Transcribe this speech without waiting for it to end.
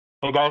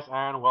Hey guys,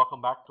 and welcome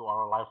back to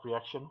our live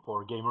reaction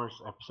for Gamers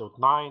Episode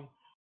 9.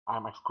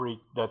 I'm X-Creek,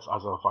 that's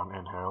Azalfan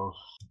and House.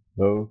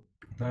 No.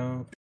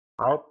 No.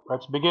 Alright,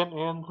 let's begin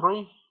in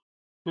 3,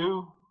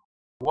 2,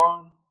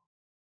 1,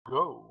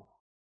 go.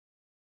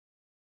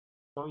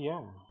 So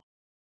yeah.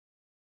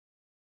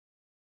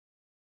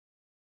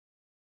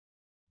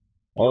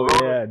 Oh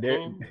wrote yeah, a there.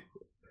 game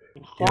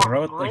in You 4th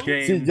wrote the grade?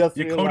 game. She just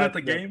You coded realized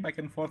the that- game back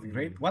in 4th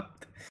grade? What?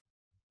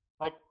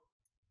 Like,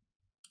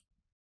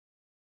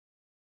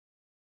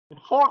 in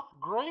 4th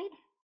grade?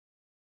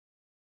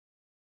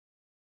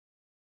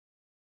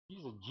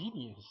 He's a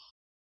genius.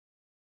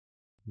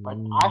 Like,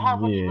 I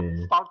haven't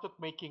even started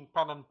making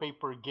pen and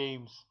paper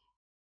games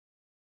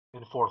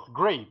in 4th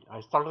grade.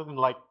 I started in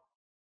like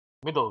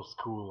middle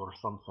school or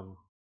something.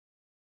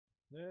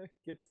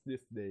 Kids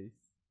these days.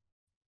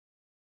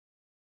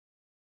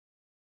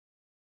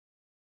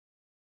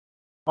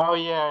 Oh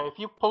yeah, if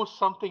you post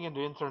something in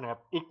the internet,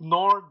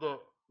 ignore the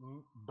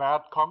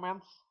bad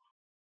comments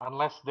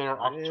unless they're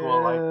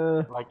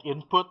actual like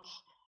inputs.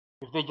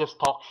 If they just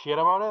talk shit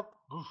about it,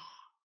 oof,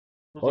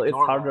 just Well, it's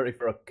ignore harder that. if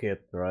you're a kid,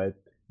 right?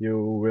 You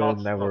will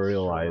never That's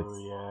realize.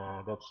 True.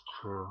 Yeah, that's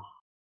true.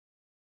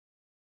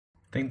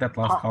 I think that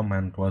last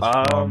comment was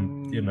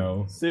from,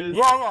 Since...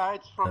 Yeah,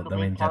 it's from the the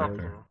main main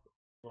character.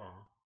 Yeah.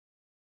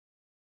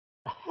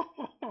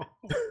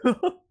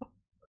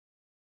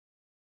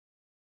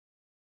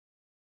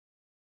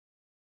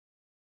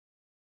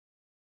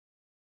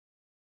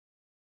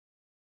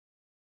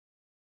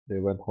 They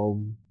went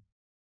home.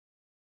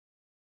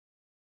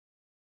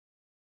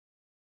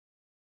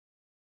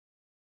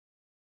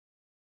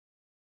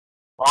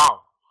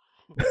 Wow.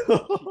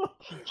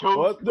 she chose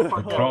What to the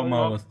forget. The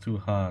trauma was too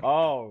hard.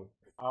 Oh.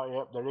 Oh,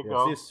 yep, there you Yeah,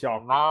 go. she's shocked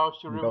And now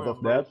she because remembers.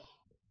 of that.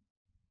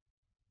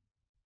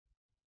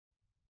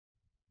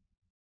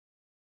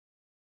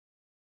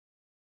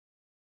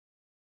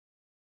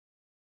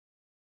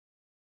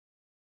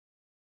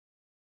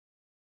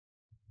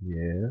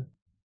 Yeah.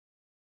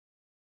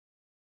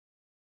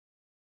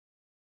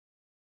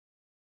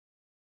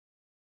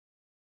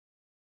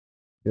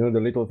 You know,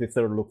 the little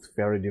sister looks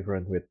very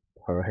different with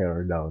her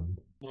hair down.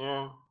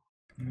 Yeah.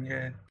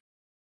 Yeah.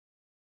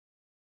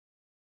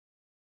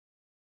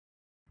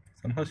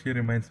 Somehow she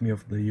reminds me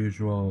of the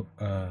usual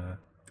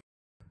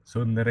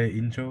tsundere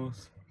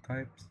inchos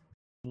types.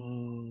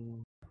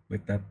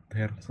 With that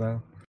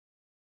hairstyle.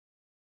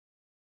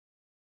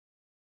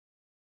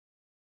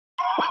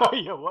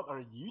 Yeah, what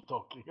are you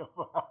talking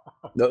about?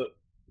 No.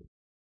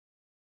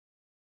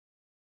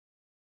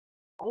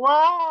 Well,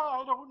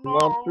 I don't know.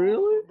 Not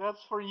really?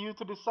 That's for you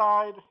to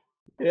decide.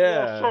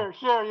 Yeah.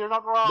 Sure, you're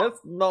not wrong. That's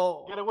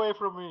no. Get away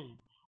from me.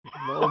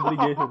 No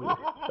obligation.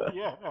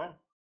 Yeah.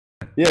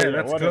 Yeah,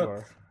 that's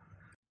whatever.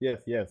 good.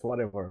 Yes,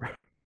 whatever.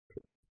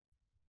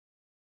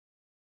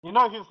 You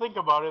know, if you think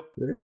about it,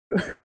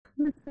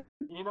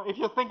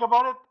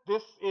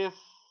 this is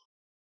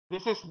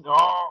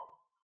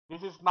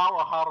now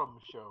a harem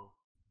show.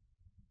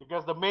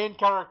 Because the main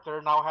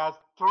character now has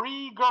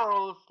 3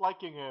 girls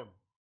liking him.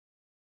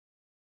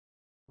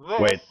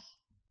 Wait,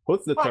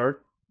 who's the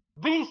third?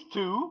 These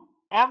 2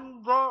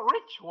 and the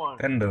rich one.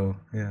 Tendo,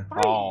 yeah.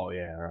 3. Oh,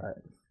 yeah,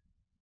 right.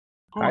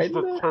 Who's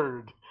the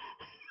third?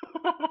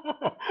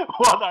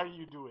 What are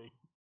you doing?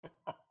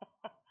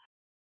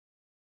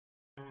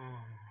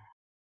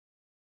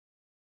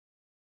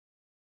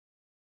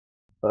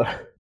 Well,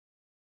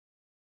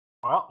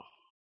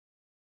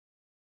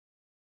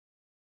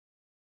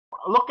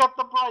 look at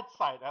the bright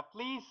side. At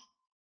least,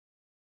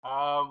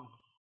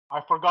 I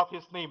forgot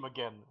his name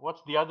again.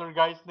 What's the other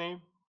guy's name?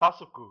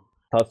 Tasuku.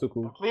 At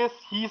least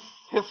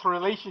his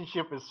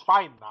relationship is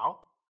fine now,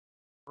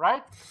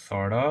 right?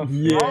 Sort of.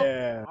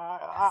 Yeah.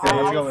 Right?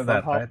 Let's go with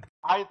that, right?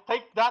 I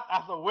take that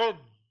as a win.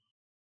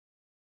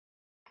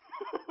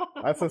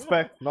 I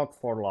suspect not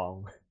for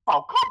long.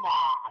 Oh, come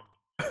on!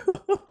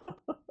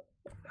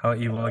 How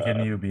evil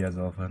can you be, as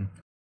often?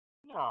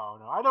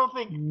 No, I don't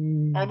think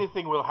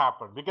anything will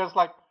happen because,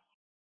 like,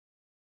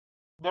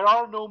 there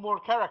are no more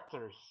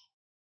characters.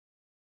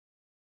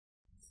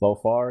 So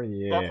far,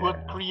 yeah. That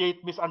would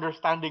create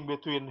misunderstanding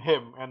between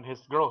him and his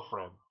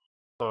girlfriend.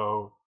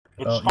 So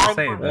it's you fine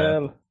say for him.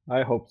 Well,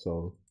 I hope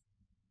so.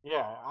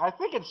 Yeah, I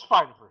think it's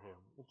fine for him.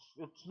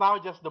 It's now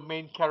just the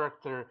main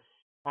character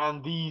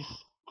and these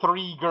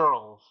 3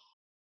 girls.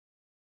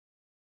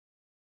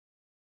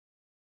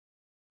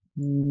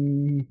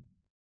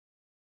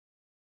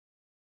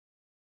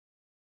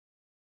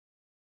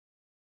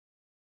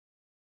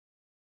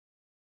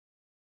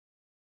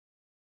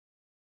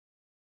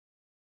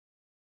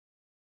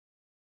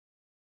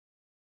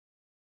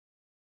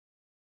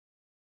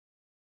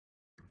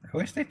 I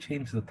wish they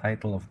changed the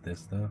title of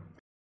this, though.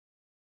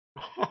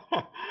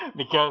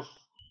 Because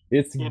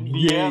it's in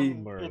gamers. the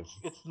end,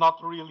 it's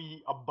not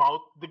really about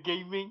the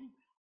gaming.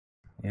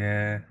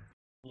 Yeah.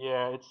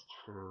 Yeah, it's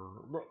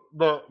true.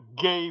 The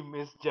game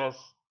is just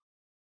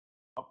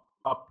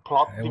a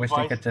plot I device. wish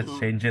they could just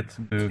change it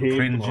to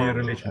cringy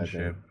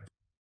relationship.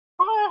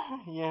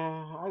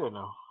 Yeah, I don't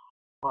know.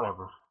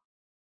 Whatever.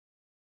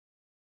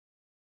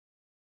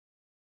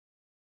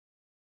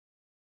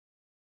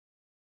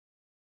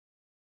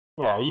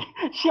 Yeah,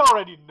 she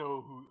already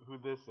know who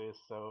this is,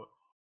 so.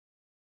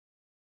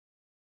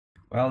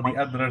 Well, the Might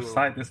other feel-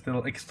 side is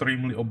still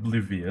extremely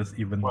oblivious,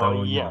 even Well,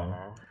 though,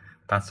 yeah.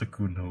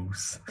 Tatsuku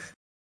knows.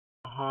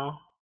 Uh-huh.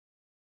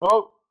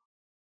 Oh.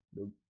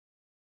 Nope.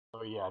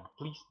 Oh yeah,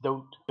 please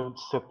don't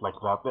sit like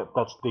that.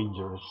 That's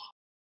dangerous.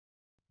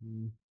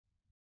 Hmm.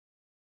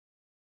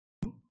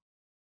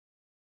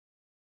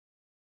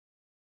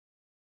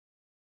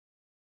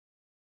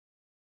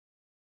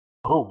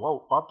 Oh,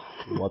 whoa, what?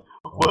 What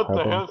What the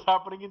happened? hell is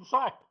happening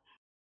inside?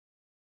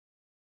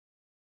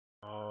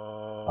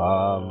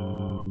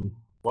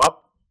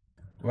 What?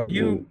 Well,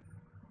 Ooh.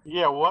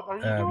 Yeah, what are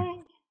you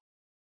doing?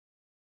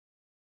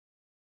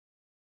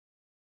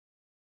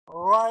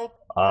 Right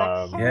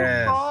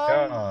yes,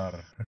 exercise?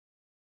 sure.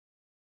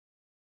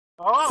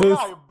 Oh yeah,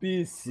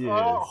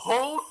 Suspicious.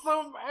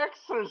 wholesome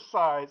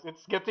exercise.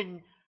 It's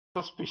getting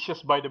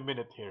suspicious by the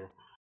minute here.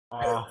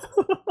 Well,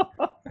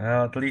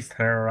 at least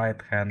her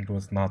right hand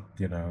was not,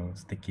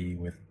 sticky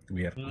with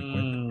weird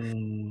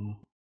liquid.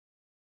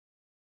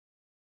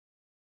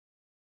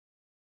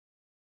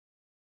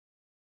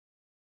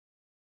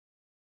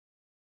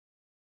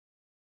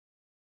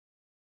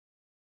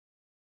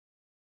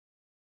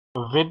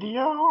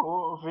 Video?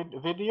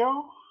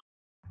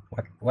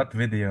 What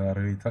video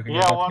are we talking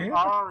Yeah, about what here?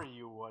 are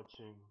you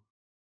watching?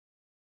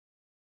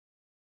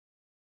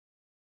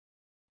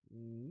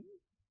 Hmm?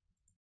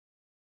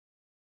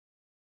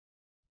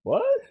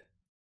 What?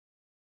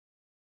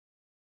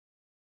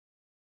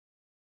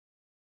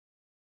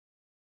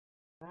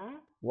 Huh?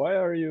 Why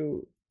are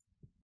you?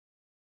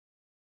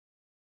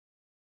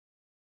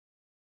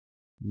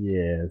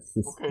 Yes,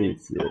 Okay.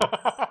 suspicious.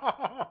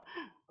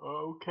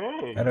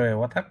 Okay. By the way,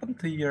 what happened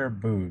to your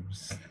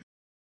boobs?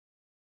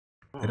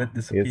 Did it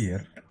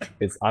disappear?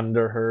 It's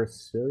under her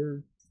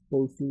shirt,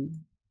 supposedly.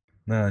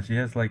 No, she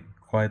has like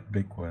quite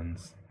big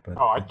ones, but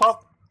Oh, I it's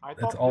thought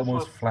this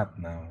almost was flat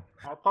now.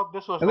 I thought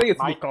this was I think at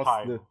it's because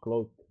nighttime, the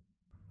cloth.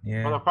 but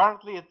Yeah,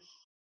 apparently it's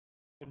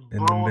in in the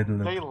broad middle of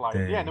the daylight.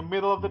 Yeah, in the day.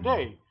 middle of the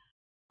day.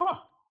 Huh.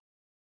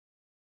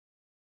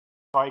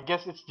 So I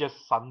guess it's just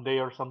Sunday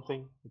or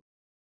something.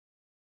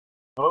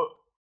 Oh.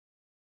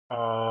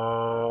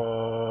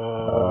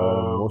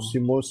 Moshi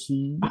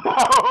Moshi.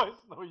 I always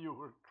know you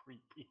were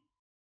creepy.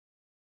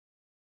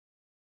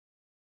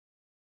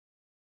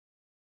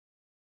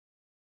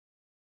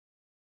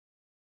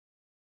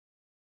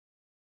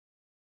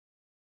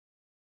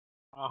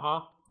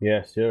 Uh-huh.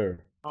 Yeah, sure.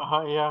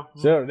 Uh-huh, yeah.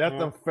 Sure, that's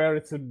yeah. a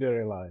very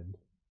tsundere line.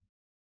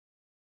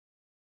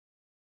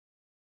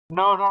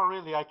 No, not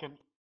really. I can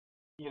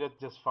eat it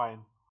just fine.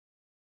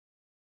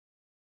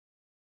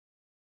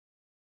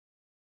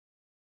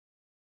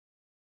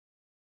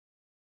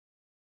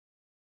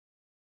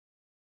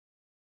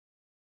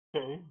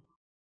 Okay.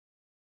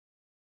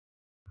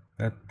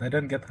 That I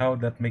don't get how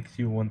that makes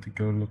you want to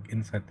go look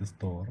inside the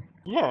store.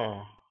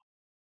 Yeah.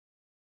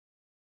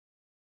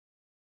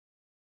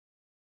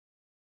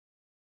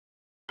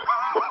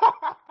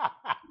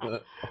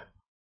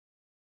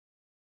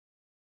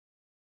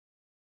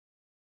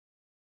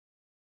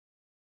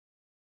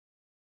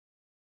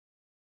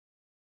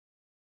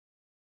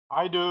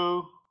 I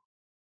do.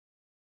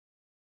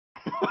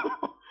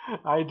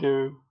 I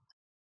do.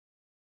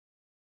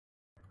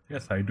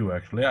 Yes, I do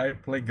actually. I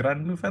play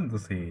Grand Blue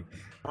Fantasy with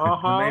the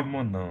Uh-huh. name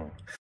Mono.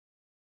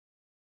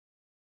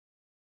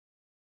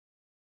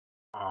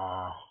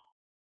 Uh,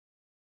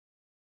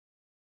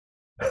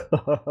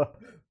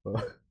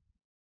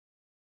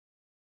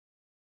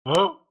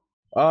 huh?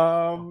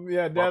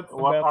 Yeah, that's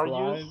What that are you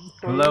line.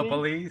 Hello, saying?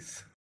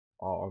 police.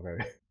 Oh,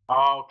 okay.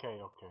 Oh, okay,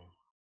 okay.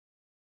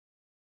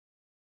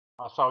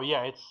 So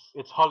yeah,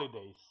 it's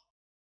holidays,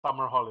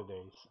 summer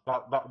holidays.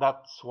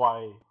 That's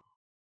why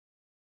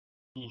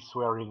he's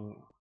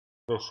wearing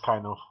this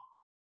kind of.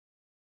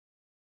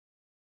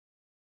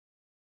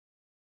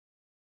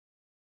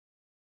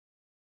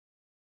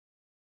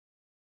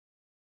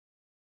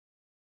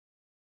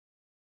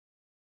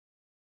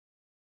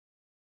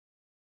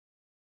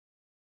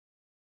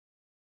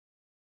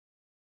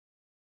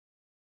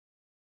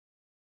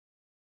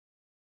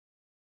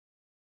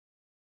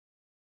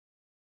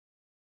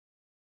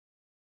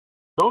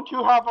 Don't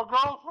you have a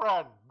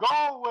girlfriend?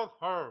 Go with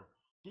her.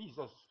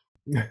 Jesus,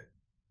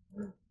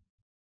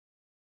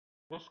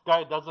 this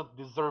guy doesn't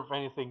deserve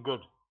anything good.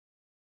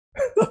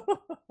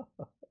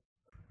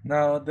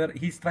 Now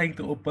he's trying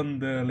to open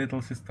the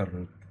little sister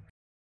route.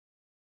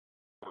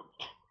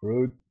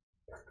 Rude.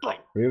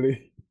 Like,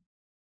 Really?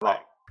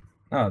 like,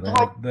 No,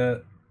 like,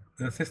 the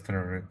sister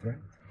route,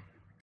 right?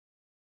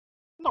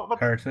 no, but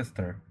Her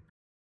sister.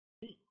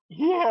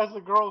 he has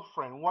a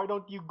girlfriend. Why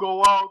don't you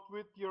go out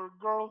with your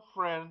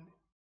girlfriend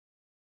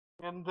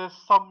in this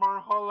summer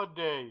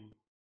holiday?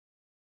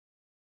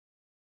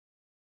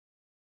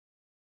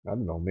 I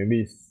don't know.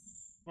 Maybe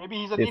Maybe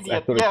he's an it's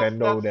idiot. actually Yes,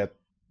 Tendo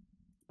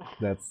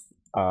that's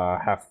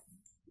have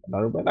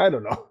another band. I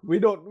don't know. We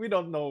don't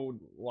know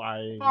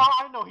why. No,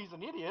 I know he's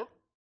an idiot.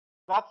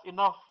 That's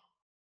enough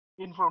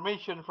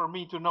information for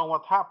me to know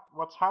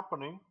what's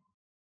happening.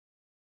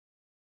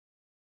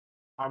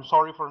 I'm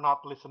sorry for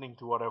not listening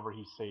to whatever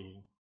he's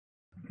saying.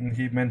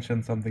 He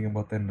mentioned something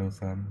about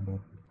Endo-san, but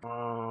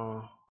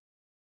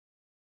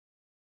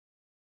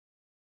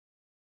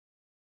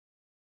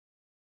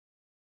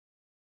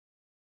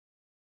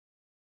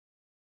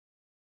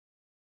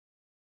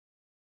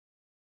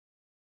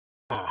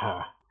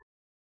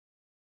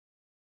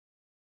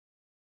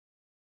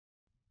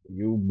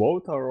You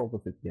both are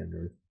opposite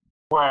genders.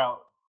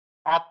 well,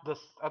 at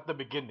the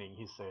beginning,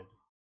 he said.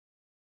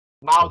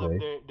 Now Okay.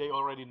 that they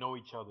already know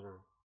each other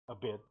a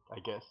bit, I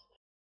guess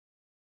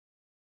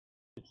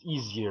it's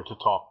easier to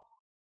talk.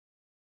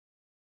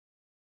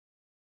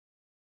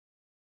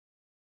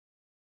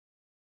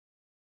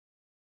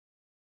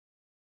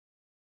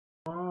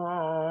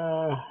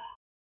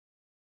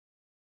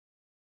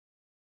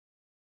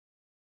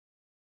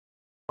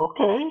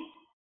 Okay.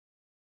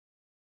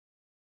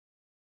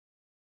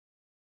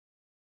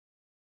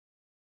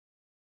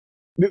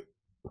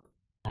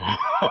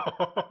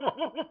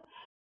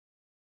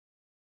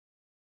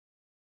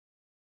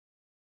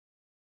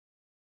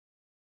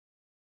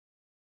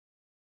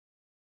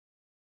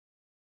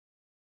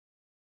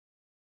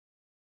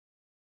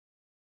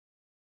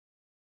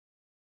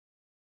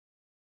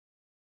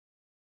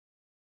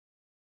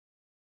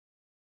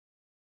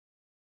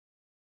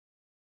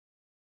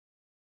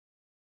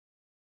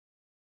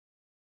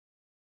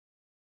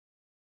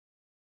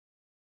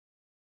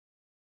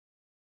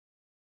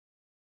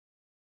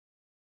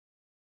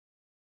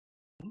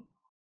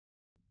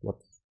 What?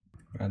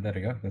 there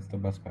you go. That's the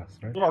bus pass,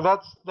 right? Yeah,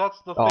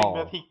 that's the thing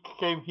that he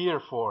came here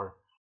for.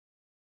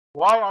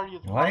 Why are you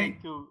trying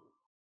to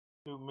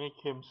make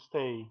him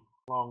stay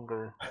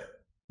longer?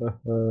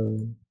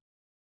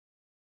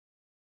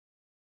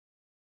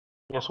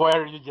 Yes, why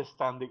are you just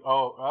standing?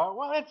 Oh,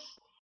 well,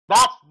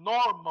 that's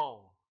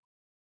normal.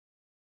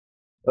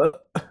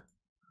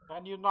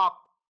 And you not?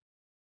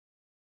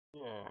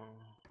 Yeah.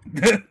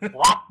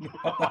 What?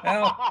 What the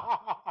hell?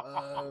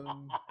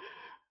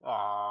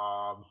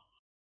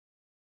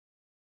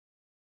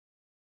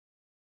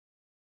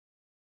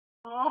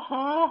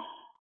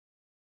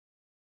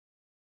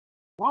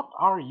 What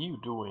are you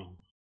doing?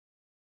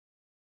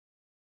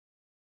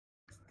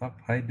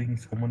 Stop hiding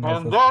someone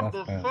And else's then bus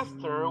the pass.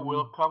 sister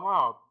will come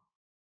out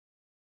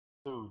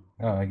soon.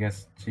 Oh, I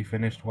guess she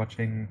finished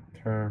watching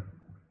her.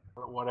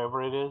 Or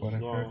whatever it is.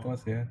 Whatever it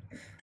was, yeah.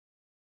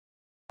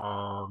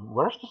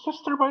 Where's the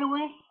sister, by the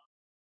way?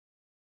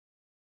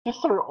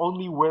 Sister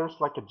only wears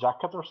like a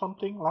jacket or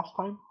something last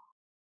time.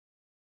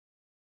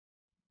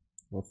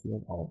 What's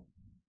the all?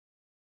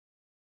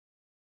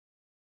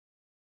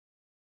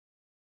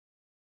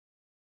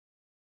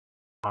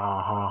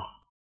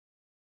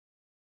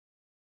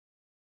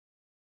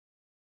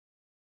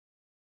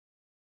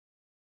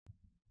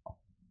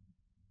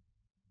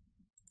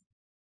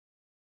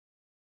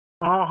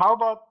 How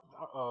about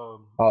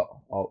Oh.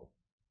 Uh-oh.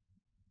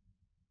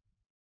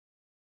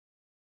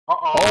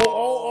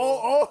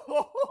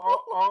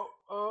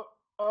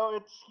 Oh,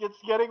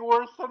 it's getting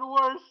worse and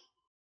worse.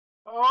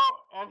 Oh,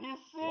 and he's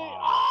seeing.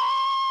 Wow.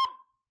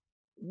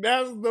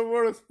 That's the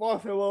worst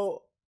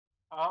possible.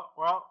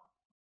 Well.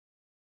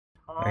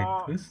 Wait,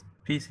 whose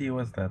PC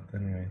was that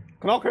anyway?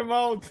 Knock him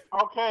out.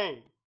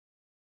 Okay.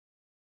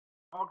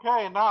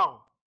 Okay,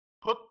 now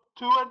put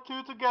 2 and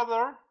 2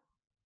 together.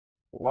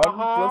 1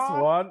 plus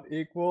 1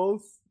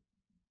 equals.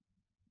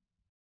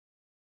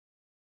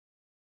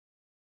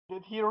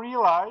 Did he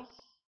realize?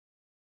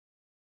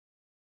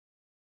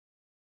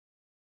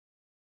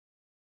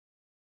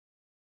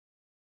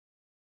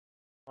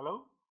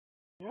 Hello?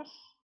 Yes?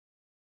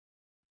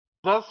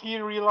 Does he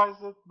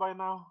realize it by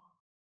now?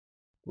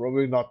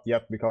 Probably not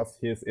yet because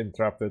he's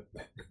interrupted.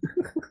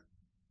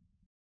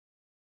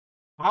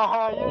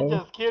 Haha, you're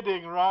just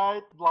kidding,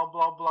 right? Blah,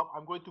 blah, blah.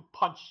 I'm going to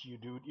punch you,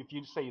 dude, if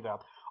you say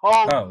that.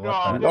 Oh, no,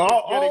 this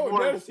is getting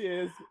worse. There she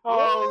is.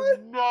 Oh,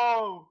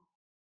 no.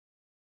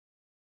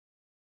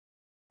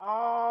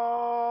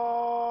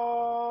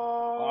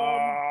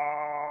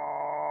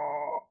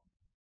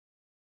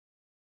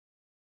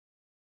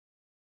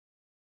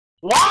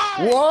 Why?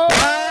 What?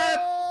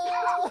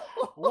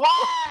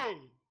 Why?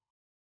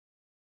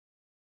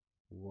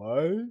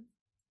 Why?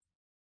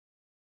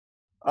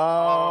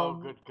 Oh,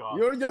 good God.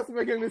 You're just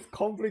making this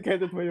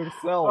complicated for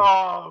yourself.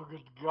 Oh,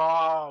 good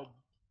God.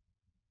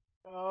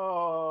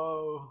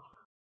 Oh.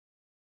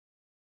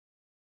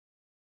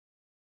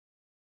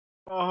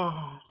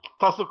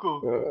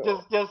 Tasuku,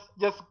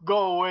 just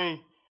go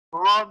away.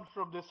 Run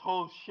from this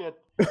whole shit.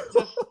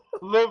 Just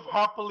live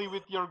happily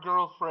with your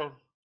girlfriend.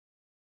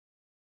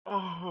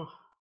 Oh.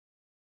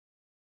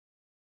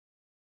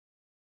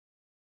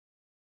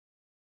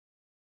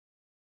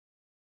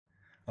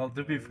 Well,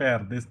 to be fair,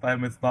 this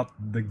time it's not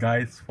the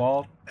guy's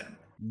fault.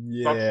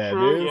 Yeah,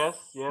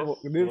 that's true.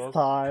 This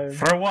time.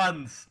 For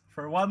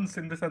once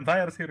in this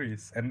entire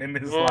series and in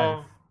his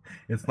life,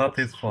 it's not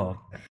his fault.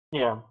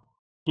 Yeah,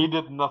 he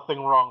did nothing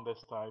wrong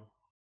this time.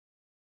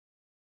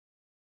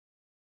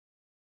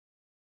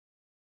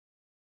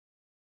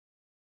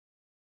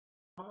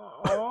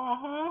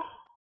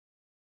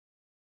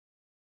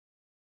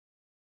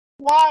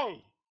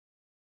 Why?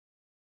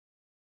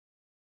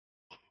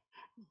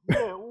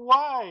 Yeah,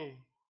 why?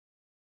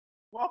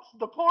 What's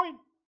the point?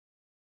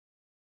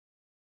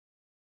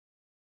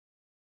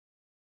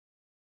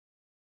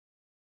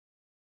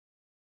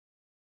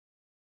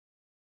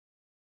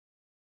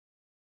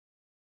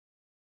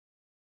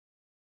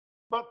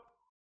 But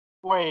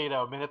wait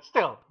a minute,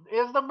 still,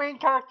 is the main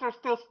character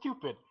still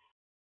stupid?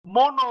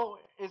 Mono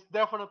is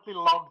definitely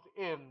logged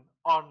in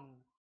on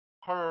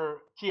her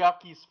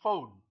Chiaki's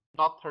phone,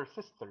 not her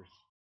sister's.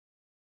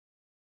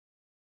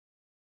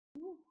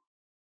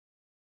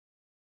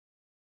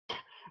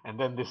 And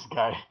then this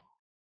guy.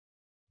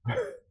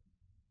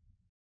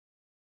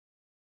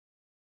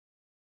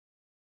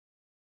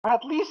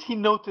 At least he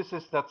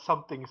notices that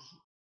something's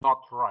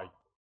not right.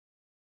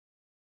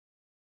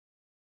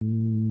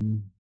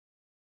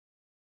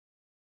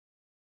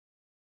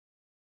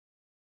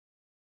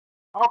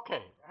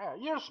 Okay,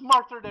 you're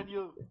smarter than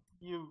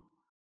you.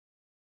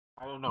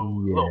 I don't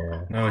know. Yeah.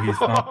 Look. No, he's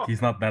not.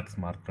 He's not that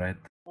smart, right?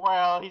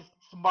 Well, he's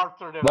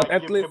smarter than But I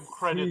at give least him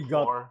credit he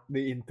got for.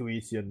 the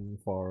intuition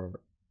for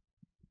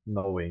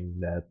knowing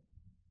that.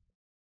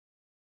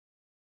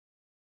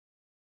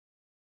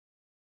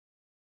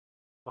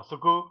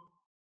 Sasuke,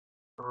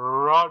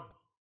 run.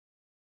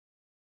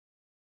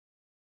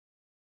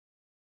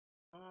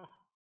 Uh,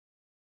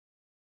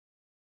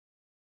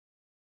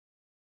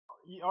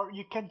 or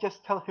you can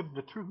just tell him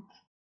the truth.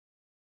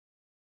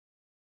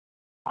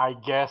 I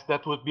guess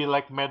that would be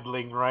like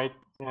meddling, right?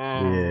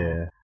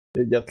 Yeah.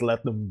 You just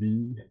let them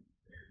be.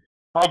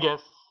 I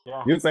guess,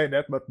 yeah. You say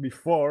that, but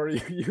before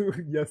you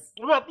just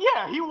But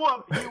yeah, he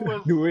was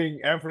doing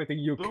everything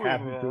you doing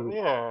can that. to.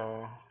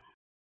 Yeah.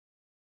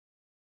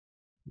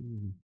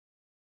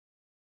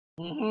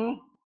 Mhm.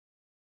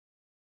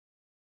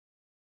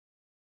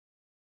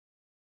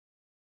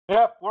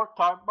 Yep. Work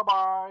time. Bye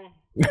bye.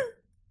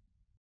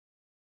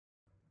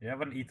 You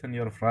haven't eaten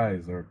your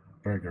fries or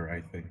burger,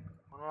 I think.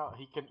 Well,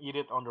 he can eat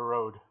it on the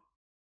road.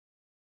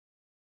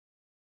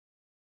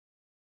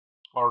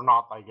 Or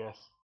not, I guess.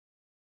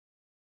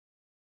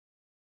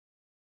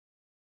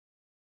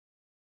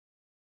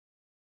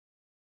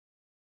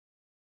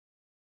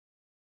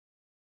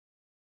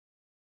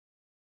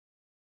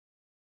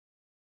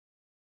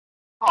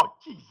 Oh,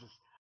 Jesus.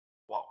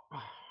 Whoa.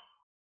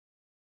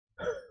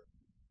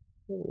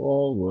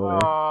 Oh boy.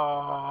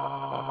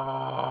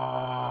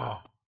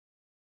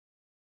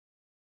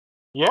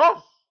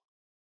 Yes.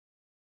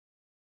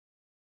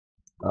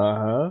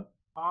 Uh-huh.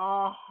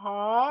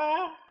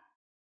 Uh-huh.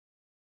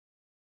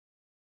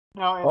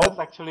 No, and Oh. that's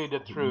actually the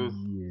truth.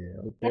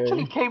 Yeah, It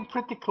actually okay. came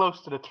pretty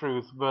close to the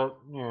truth, but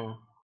yeah.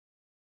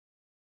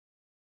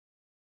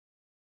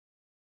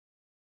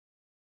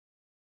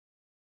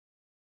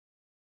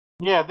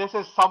 Yeah, this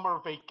is summer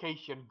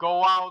vacation.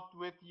 Go out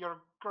with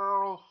your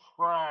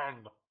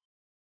girlfriend.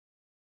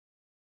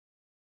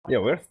 Yeah,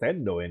 where's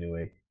Tendo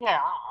anyway? Yeah,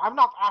 I'm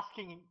not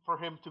asking for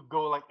him to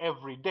go like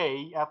every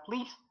day. At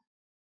least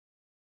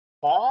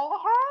follow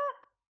her?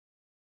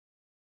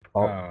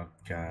 Oh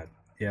god.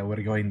 Yeah,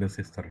 we're going the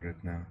sister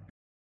route now.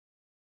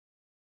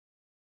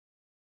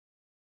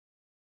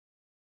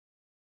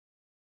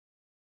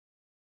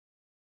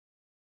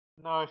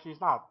 No,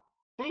 she's not.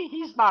 See,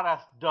 he's not as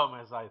dumb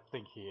as I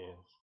think he is.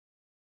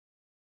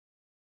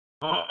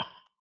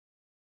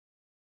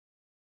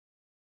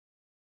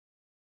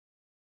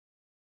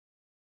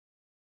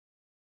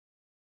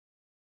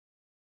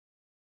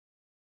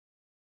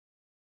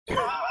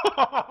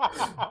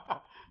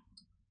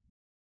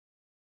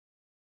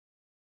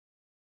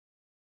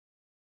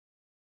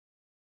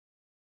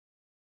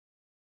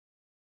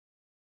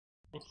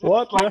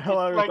 What the like hell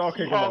are you she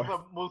talking has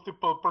about? a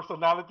multiple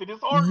personality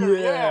disorder.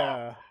 Yeah.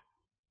 Yeah.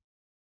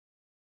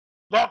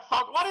 That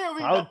sounds. What do you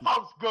mean? That Sounds-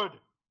 sounds good.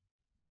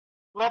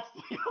 Let's.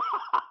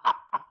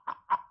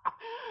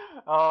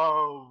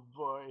 Oh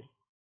boy.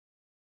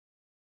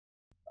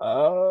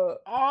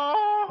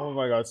 Oh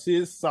my god,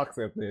 she sucks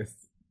at this.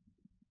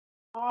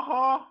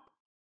 Uh-huh.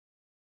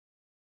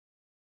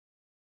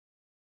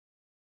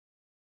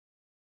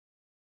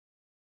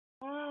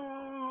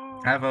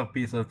 I have a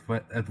piece of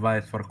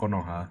advice for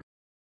Konoha.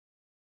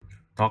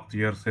 Talk to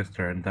your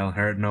sister and tell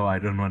her, no, I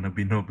don't want to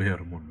be no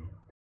Bearmono.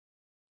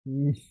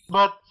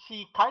 But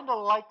she kind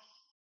of likes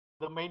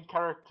the main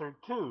character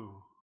too.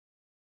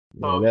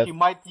 So Yeah, she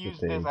might the use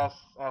thing. this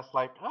as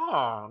like,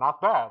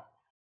 not bad.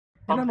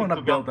 You don't Something want to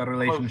to build get a close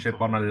relationship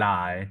to. on a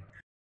lie.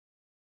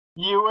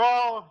 You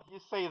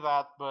say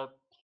that, but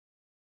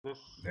this.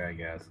 Yeah, I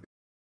guess.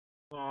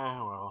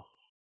 Well.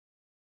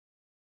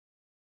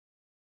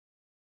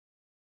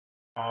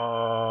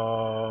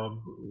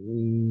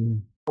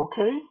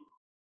 Okay.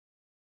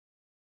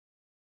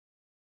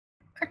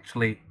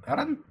 Actually,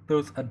 aren't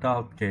those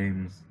adult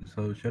games?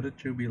 So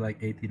shouldn't you be like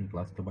 18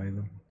 plus to buy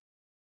them?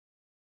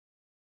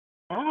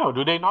 Oh,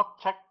 do they not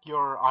check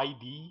your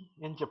ID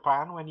in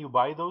Japan when you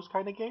buy those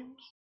kind of games?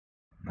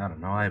 I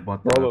don't know. I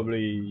bought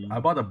Probably. I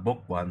bought a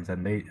book once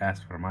and they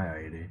asked for my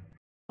ID.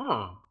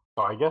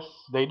 So I guess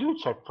they do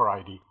check for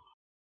ID.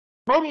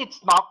 Maybe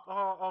it's not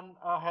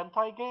a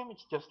hentai game.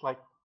 It's just like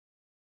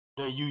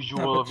the No,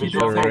 usual but she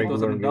visual did say it novel.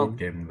 was an regular adult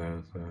game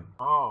though, so.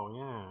 Oh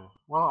yeah.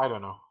 Well, I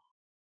don't know.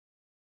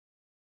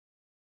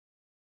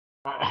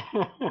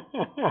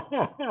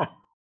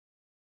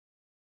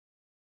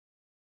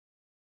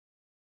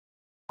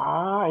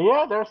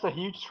 Yeah, there's a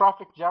huge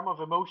traffic jam of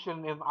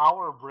emotion in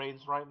our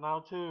brains right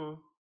now too.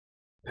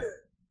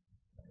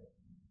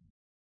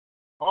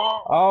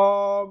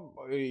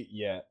 Oh,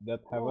 Yeah,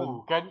 that happened.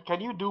 ooh,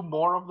 can you do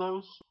more of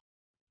those?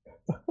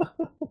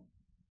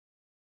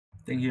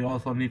 I think you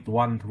also need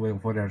one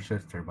for their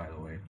sister, by the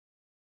way.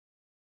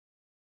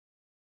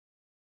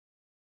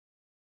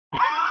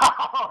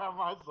 How am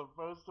I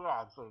supposed to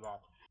answer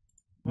that?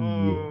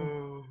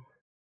 Yeah.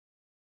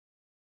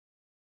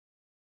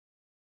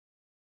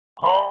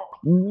 Oh.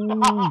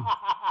 Mm.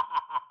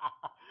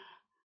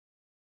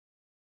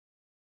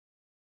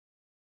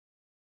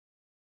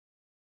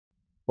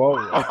 Whoa.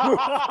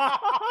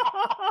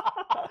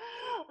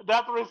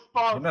 That You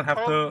response, don't have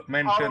 10 to out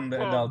mention of the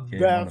 10. adult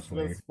game, Best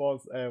honestly.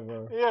 response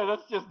ever. Yeah,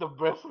 that's just the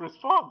best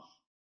response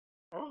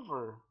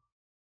ever.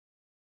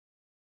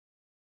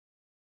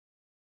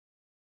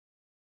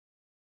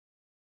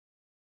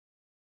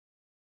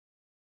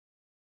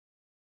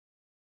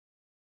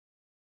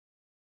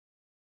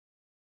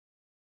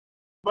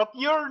 But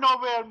you're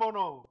nowhere,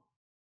 Mono.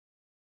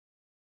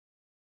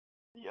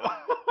 Yeah.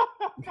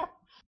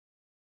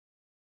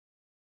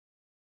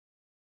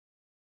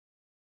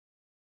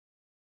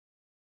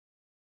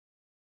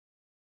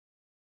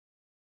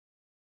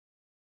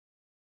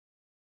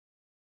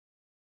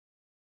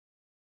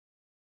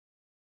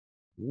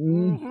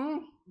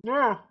 Mm.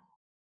 Yeah.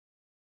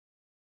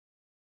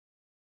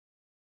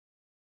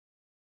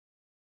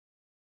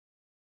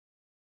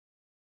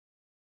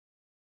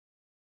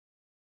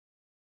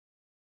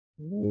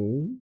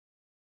 Mm.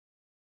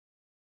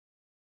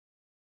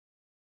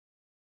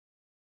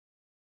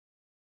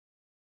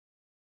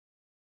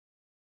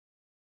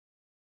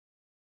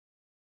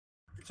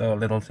 So,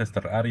 little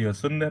sister, are you a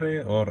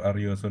tsundere or are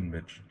you a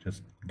sunbitch?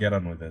 Just get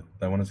on with it.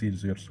 I want to see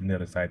your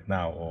tsundere side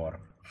now, or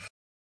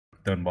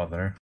don't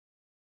bother.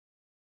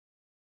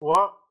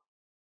 What?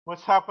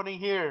 What's happening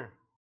here?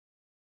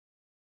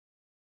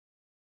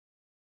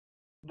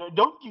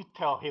 Don't you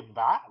tell him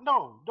that?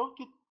 No, don't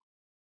you?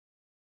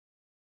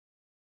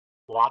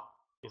 What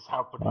is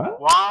happening?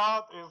 What?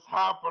 What is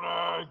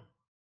happening?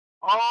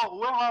 Oh,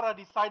 Uehara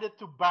decided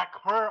to back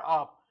her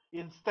up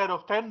instead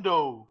of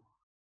Tendo.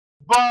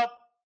 But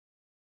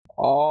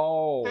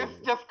Oh. this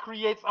just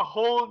creates a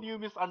whole new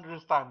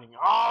misunderstanding.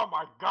 Oh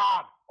my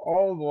god.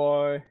 Oh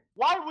boy.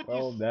 Why would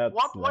Well, you that's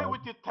why that.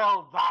 would you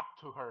tell that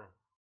to her?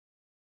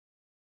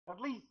 At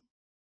least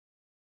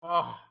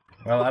uh,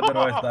 Well,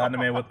 otherwise the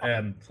anime would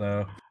end,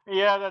 so.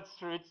 yeah, that's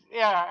true. It's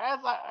yeah,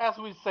 as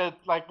we said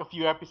like a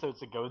few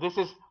episodes ago, this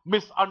is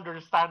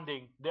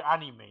misunderstanding the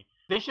anime.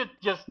 They should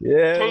just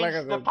Yeah, change like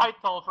I the said.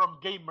 title from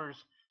gamers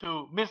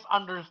to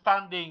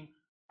misunderstanding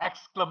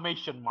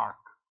exclamation mark.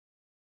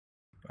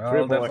 Well,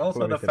 Triple there's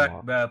also the exclamation fact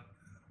mark. that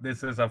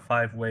this is a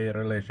five-way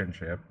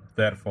relationship,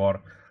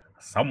 therefore,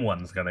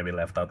 someone's gonna be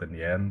left out in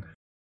the end.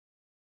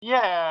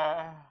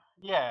 Yeah,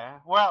 yeah.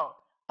 Well,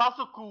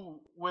 Tasuku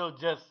will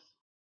just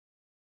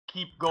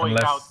keep going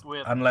out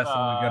with Unless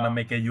we're gonna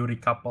make a Yuri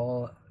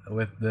couple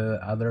with the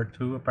other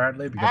two,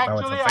 apparently, because now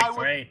it's a actually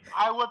six-way.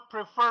 I would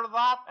prefer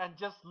that and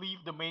just leave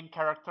the main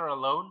character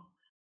alone.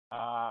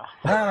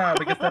 No,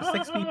 because there's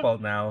six people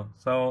now.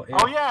 So if,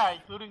 Oh yeah,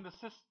 including the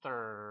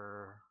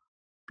sister.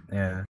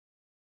 yeah,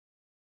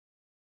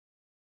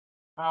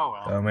 Oh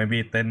well. so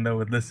maybe Tendo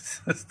with the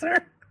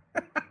sister.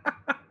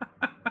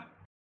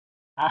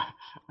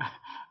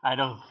 I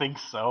don't think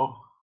so.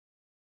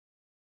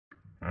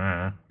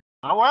 Uh,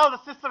 Oh, well, the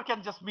sister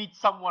can just meet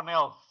someone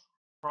else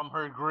from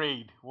her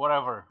grade,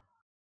 whatever.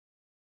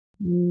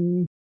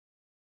 Mm.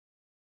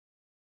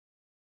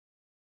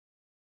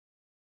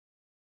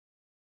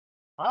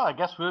 Well, I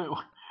guess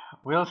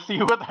we'll see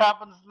what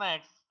happens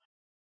next.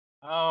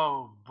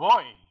 Oh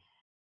boy.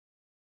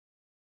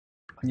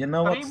 you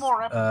know 3 what's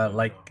more episodes.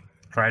 like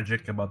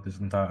tragic about this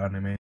entire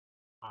anime?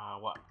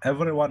 What?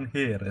 Everyone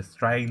here is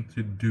trying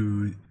to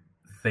do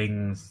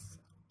things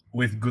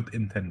with good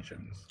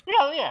intentions.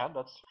 Yeah,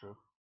 that's true.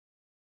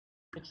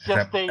 It's just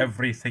Except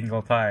every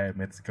single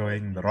time it's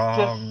going the it's just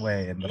wrong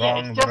way, in the yeah,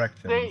 wrong it's just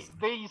directions.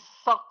 they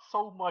suck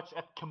so much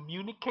at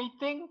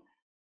communicating,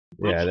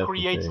 which Yeah, that's the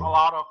creates a thing.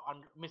 lot of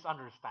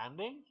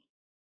misunderstanding.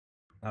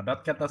 Now,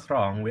 don't get us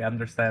wrong, we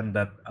understand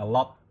that a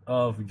lot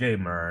of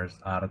gamers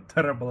are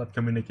terrible at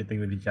communicating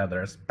with each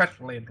other,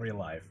 especially in real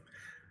life.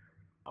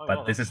 Oh, But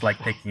yeah, this is like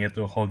taking it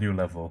to a whole new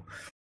level.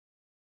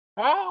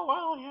 Oh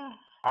well, yeah,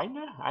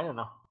 kinda. I don't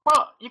know.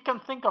 Well, you can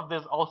think of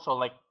this also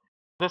like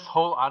this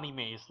whole anime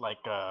is like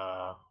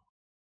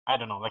I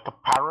don't know, like a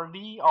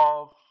parody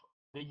of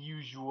the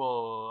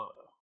usual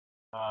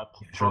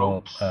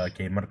Usual tropes.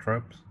 gamer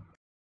tropes.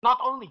 Not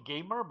only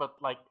gamer, but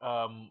like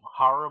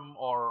harem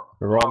or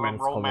harem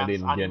Romance comedy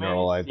romance in animes.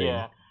 general, I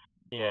think.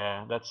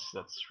 Yeah, that's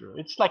true.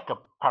 It's like a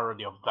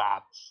parody of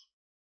that.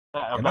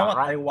 You know what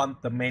Right? I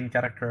want the main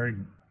character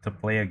to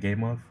play a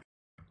game of?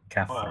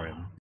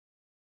 Catherine.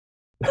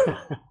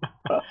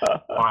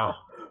 Wow.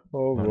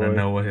 Oh I want to boy.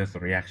 know his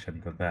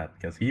reaction to that,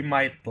 because he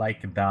might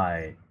like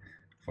die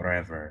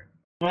forever.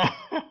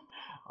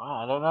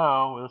 I don't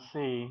know. We'll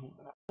see.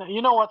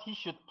 You know what? He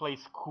should play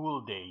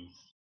School Days.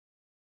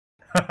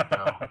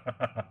 No.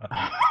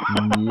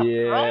 Right?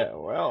 Yeah,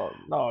 well,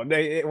 no,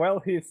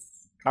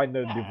 he's kind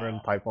of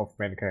different type of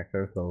main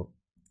character, so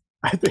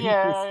I think he's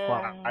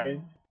Yeah.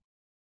 fine.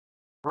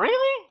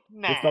 Really?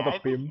 Nah. He's not a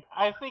pimp.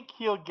 I think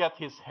he'll get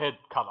his head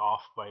cut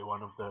off by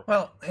one of the.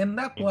 Well, in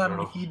that In one,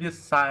 girls. he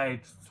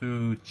decides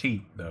to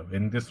cheat, though.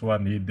 In this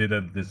one, he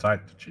didn't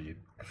decide to cheat.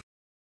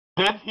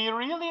 Did he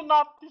really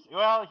not?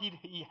 Well,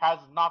 he has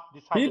not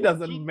decided He to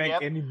doesn't cheat make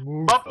yet, any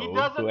moves but he though,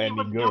 doesn't to any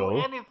even do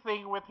girl.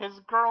 anything with his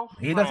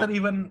girlfriend. He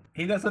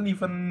doesn't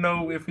even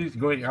know if he's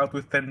going out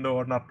with Tendo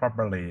or not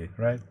properly,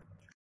 right?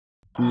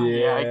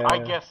 Yeah, I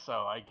guess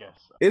so.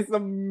 It's a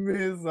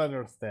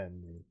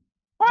misunderstanding.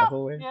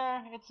 Well,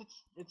 yeah,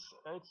 it's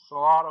a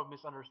lot of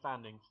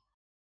misunderstandings.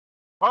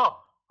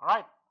 Well, all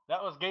right,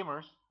 that was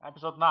Gamers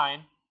episode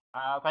 9.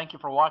 Thank you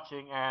for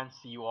watching, and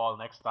see you all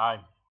next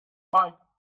time. Bye.